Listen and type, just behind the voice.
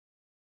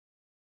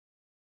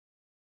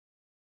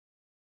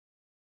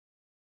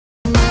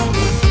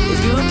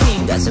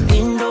got some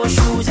indoor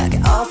shoes I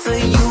can offer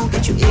you,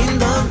 get you in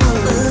the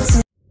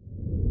mood.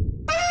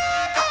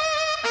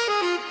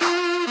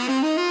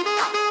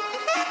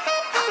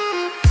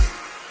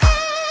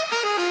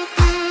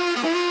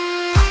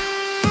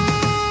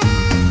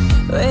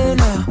 Wait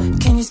now,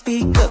 can you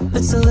speak up?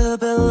 It's a little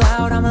bit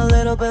loud, I'm a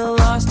little bit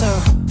lost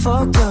or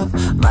fucked up.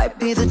 Might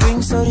be the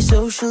drinks or the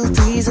social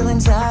diesel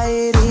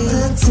anxiety.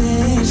 The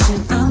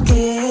tension I'm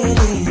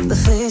getting, the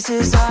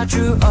faces I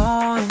drew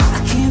on,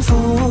 I can't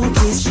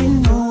focus, you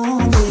know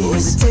this.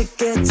 With the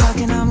ticket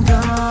talking, I'm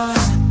gone.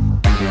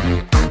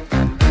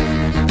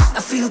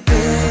 I feel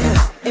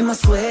better in my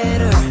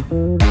sweater.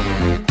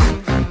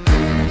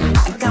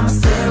 I got my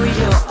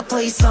stereo, I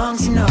play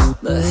songs, you know.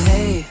 But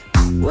hey,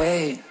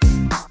 wait,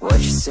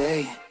 what'd you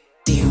say?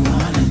 Do you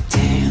wanna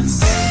dance?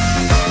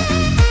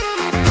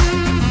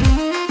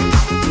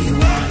 Do you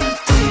wanna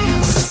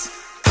dance?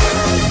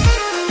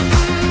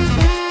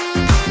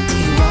 Do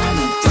you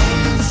wanna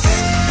dance?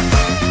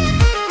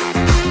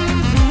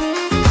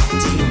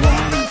 Do you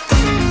wanna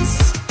dance?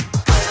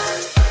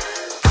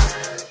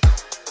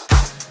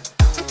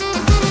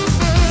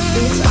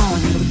 It's on,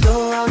 here we go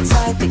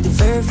outside, take the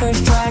very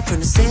first try, turn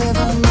the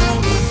 7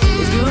 9.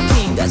 If you're a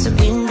king, got some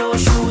indoor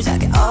shoes I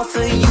can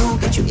offer you,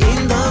 get you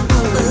in the mood.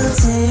 The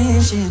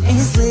tension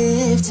is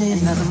lifting,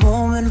 another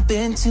moment have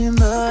been too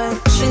much.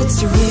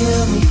 It's the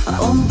real me, my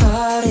own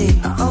body,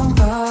 my own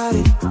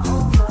body, my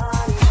own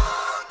body.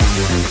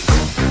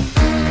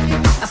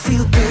 I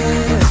feel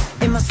better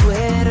in my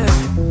sweater.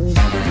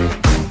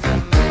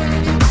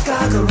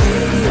 Got the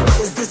radio,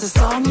 is this a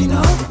song you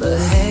know? But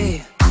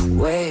hey,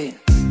 wait,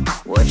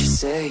 what'd you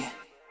say?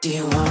 Do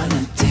you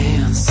wanna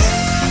dance?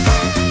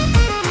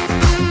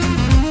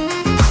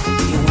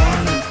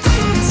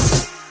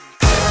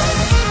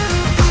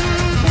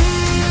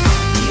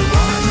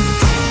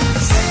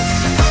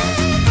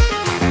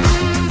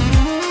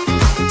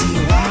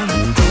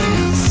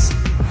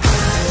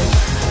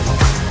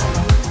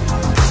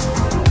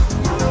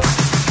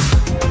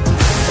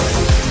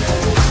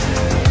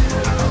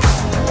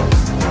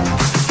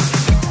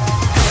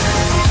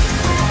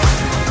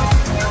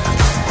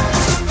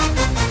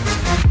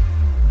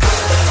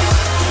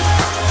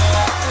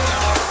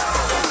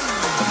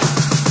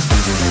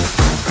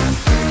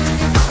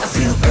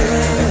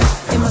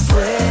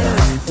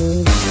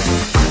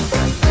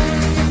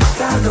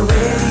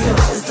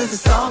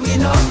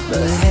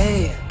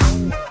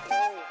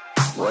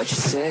 What'd you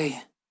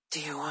say? Do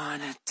you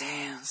wanna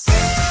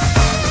dance?